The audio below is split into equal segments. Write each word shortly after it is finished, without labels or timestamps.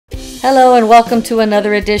Hello and welcome to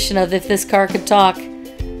another edition of If This Car Could Talk.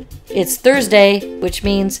 It's Thursday, which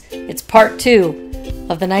means it's part 2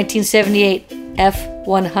 of the 1978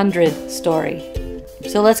 F-100 story.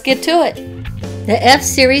 So let's get to it. The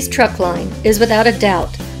F-Series truck line is without a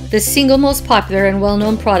doubt the single most popular and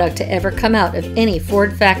well-known product to ever come out of any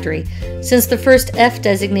Ford factory since the first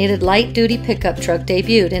F-designated light-duty pickup truck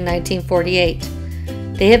debuted in 1948.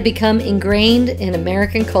 They have become ingrained in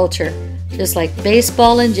American culture, just like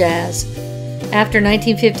baseball and jazz. After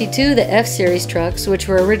 1952, the F-Series trucks, which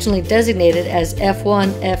were originally designated as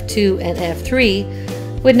F1, F2, and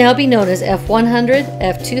F3, would now be known as F-100,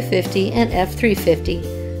 F-250, and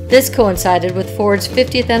F-350. This coincided with Ford's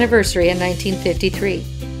 50th anniversary in 1953.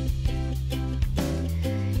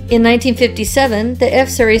 In 1957, the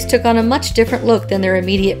F-Series took on a much different look than their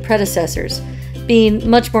immediate predecessors, being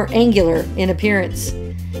much more angular in appearance.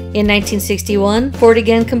 In 1961, Ford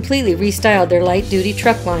again completely restyled their light-duty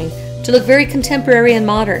truck line to look very contemporary and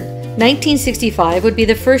modern. 1965 would be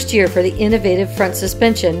the first year for the innovative front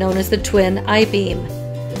suspension known as the twin I-beam.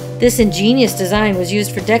 This ingenious design was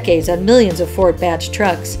used for decades on millions of Ford badge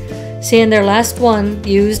trucks, seeing their last one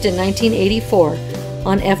used in 1984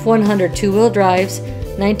 on F-100 two-wheel drives,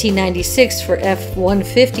 1996 for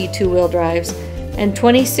F-150 two-wheel drives, and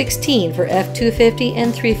 2016 for F-250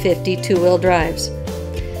 and 350 two-wheel drives.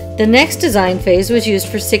 The next design phase was used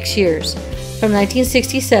for 6 years, from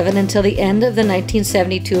 1967 until the end of the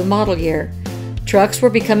 1972 model year. Trucks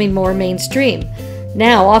were becoming more mainstream,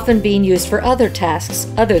 now often being used for other tasks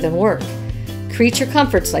other than work. Creature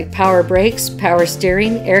comforts like power brakes, power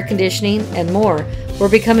steering, air conditioning, and more were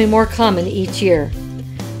becoming more common each year.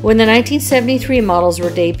 When the 1973 models were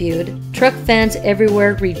debuted, truck fans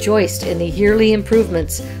everywhere rejoiced in the yearly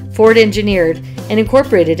improvements Ford engineered and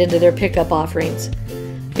incorporated into their pickup offerings.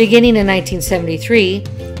 Beginning in 1973,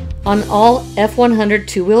 on all F-100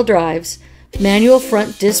 two-wheel drives, manual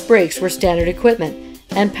front disc brakes were standard equipment,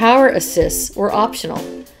 and power assists were optional.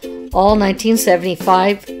 All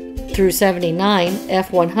 1975 through 79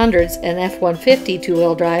 F-100s and F-150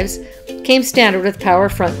 two-wheel drives came standard with power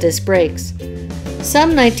front disc brakes.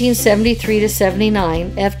 Some 1973 to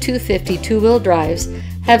 79 F-250 two-wheel drives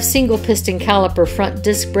have single piston caliper front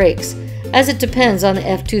disc brakes, as it depends on the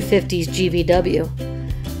F-250's GVW.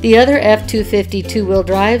 The other F-250 two-wheel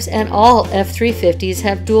drives and all F-350s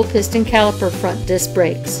have dual piston caliper front disc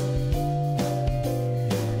brakes.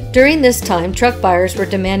 During this time, truck buyers were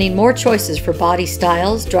demanding more choices for body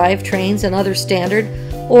styles, drivetrains, and other standard,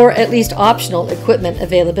 or at least optional, equipment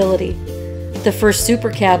availability. The first Super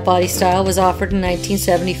Cab body style was offered in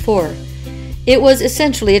 1974. It was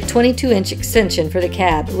essentially a 22-inch extension for the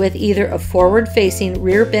cab, with either a forward-facing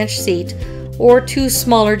rear bench seat or two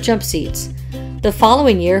smaller jump seats. The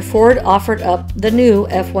following year, Ford offered up the new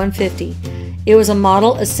F-150. It was a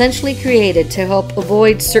model essentially created to help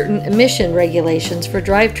avoid certain emission regulations for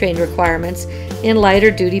drivetrain requirements in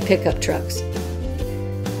lighter-duty pickup trucks.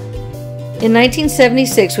 In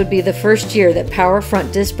 1976 would be the first year that power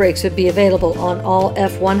front disc brakes would be available on all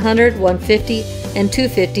F-100, 150, and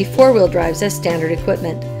 250 four-wheel drives as standard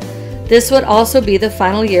equipment. This would also be the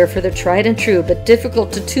final year for the tried-and-true but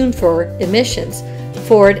difficult-to-tune for emissions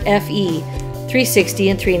Ford FE 360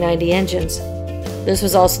 and 390 engines. This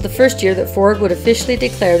was also the first year that Ford would officially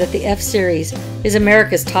declare that the F-Series is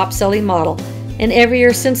America's top-selling model, and every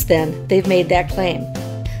year since then, they've made that claim.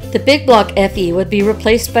 The big block FE would be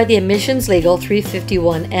replaced by the emissions-legal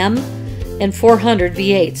 351M and 400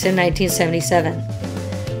 V8s in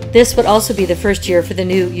 1977. This would also be the first year for the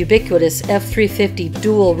new ubiquitous F-350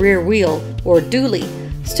 dual rear wheel, or dually,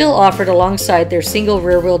 still offered alongside their single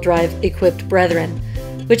rear-wheel drive equipped brethren,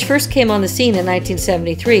 which first came on the scene in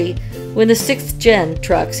 1973 when the 6th Gen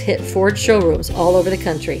trucks hit Ford showrooms all over the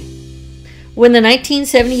country. When the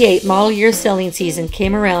 1978 model year selling season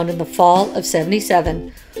came around in the fall of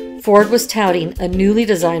 '77, Ford was touting a newly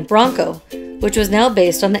designed Bronco, which was now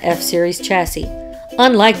based on the F-Series chassis.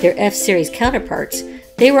 Unlike their F-Series counterparts,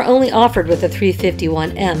 they were only offered with a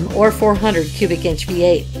 351M or 400 cubic inch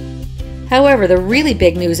V8. However, the really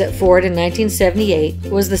big news at Ford in 1978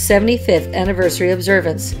 was the 75th anniversary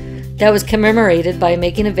observance that was commemorated by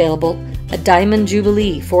making available a Diamond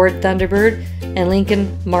Jubilee Ford Thunderbird and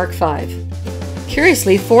Lincoln Mark V.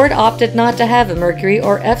 Curiously, Ford opted not to have a Mercury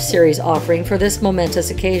or F-Series offering for this momentous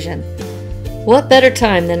occasion. What better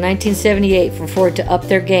time than 1978 for Ford to up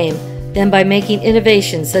their game than by making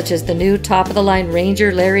innovations such as the new top-of-the-line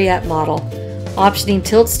Ranger Lariat model, optioning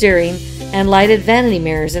tilt steering and lighted vanity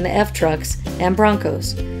mirrors in the F trucks and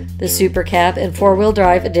Broncos. The Super Cab and four-wheel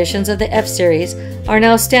drive editions of the F-Series are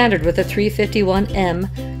now standard with a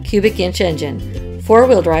 351M cubic inch engine,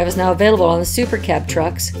 Four-wheel drive is now available on the Super Cab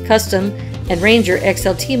trucks. Custom and Ranger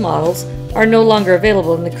XLT models are no longer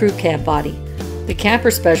available in the crew cab body. The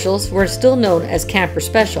Camper Specials were still known as Camper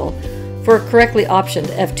Special for correctly optioned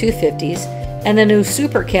F-250s, and the new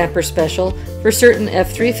Super Camper Special for certain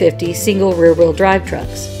F-350 single rear-wheel drive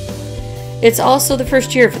trucks. It's also the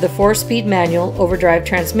first year for the 4-speed manual overdrive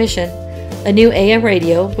transmission, a new AM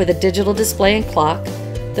radio with a digital display and clock,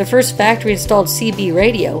 the first factory-installed CB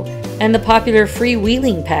radio, and the popular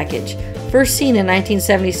freewheeling package, first seen in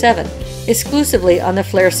 1977, exclusively on the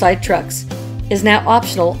flare side trucks, is now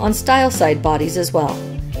optional on style side bodies as well.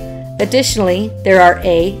 Additionally, there are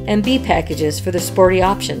A and B packages for the sporty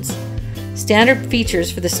options. Standard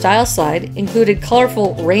features for the style side included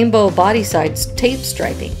colorful rainbow body side tape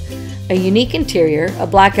striping, a unique interior, a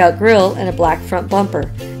blackout grille, and a black front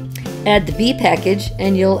bumper. Add the B package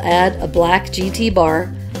and you'll add a black GT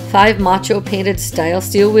bar, 5 macho painted style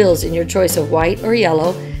steel wheels in your choice of white or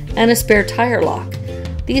yellow, and a spare tire lock.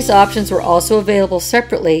 These options were also available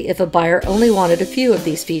separately if a buyer only wanted a few of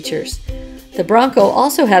these features. The Bronco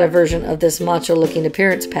also had a version of this macho-looking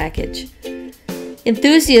appearance package.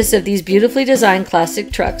 Enthusiasts of these beautifully designed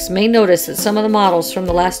classic trucks may notice that some of the models from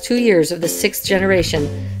the last 2 years of the 6th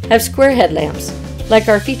generation have square headlamps, like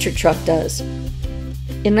our featured truck does.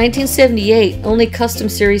 In 1978, only Custom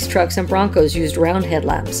Series trucks and Broncos used round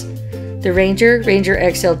headlamps. The Ranger, Ranger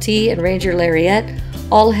XLT, and Ranger Lariat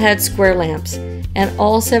all had square lamps, and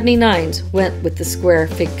all 79s went with the square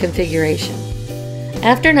configuration.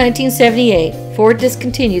 After 1978, Ford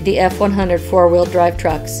discontinued the F-100 four-wheel drive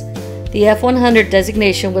trucks. The F-100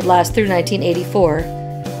 designation would last through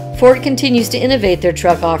 1984. Ford continues to innovate their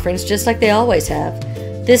truck offerings just like they always have.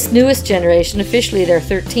 This newest generation, officially their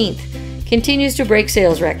 13th, continues to break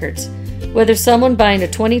sales records. Whether someone buying a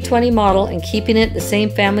 2020 model and keeping it the same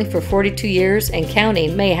family for 42 years and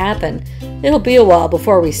counting may happen, it'll be a while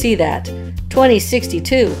before we see that.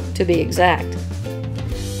 2062 to be exact.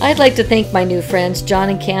 I'd like to thank my new friends John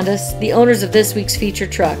and Candace, the owners of this week's feature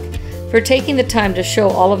truck, for taking the time to show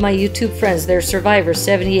all of my YouTube friends their Survivor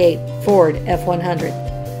 78 Ford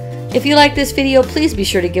F-100. If you like this video, please be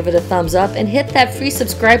sure to give it a thumbs up and hit that free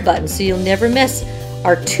subscribe button so you'll never miss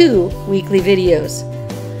our 2 weekly videos.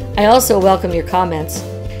 I also welcome your comments.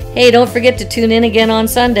 Hey, don't forget to tune in again on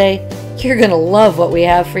Sunday. You're gonna love what we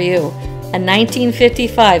have for you. A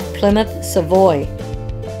 1955 Plymouth Savoy.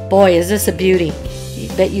 Boy, is this a beauty.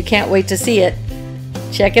 Bet you can't wait to see it.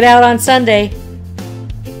 Check it out on Sunday.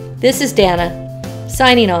 This is Dana,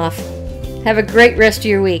 signing off. Have a great rest of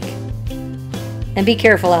your week. And be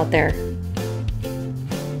careful out there.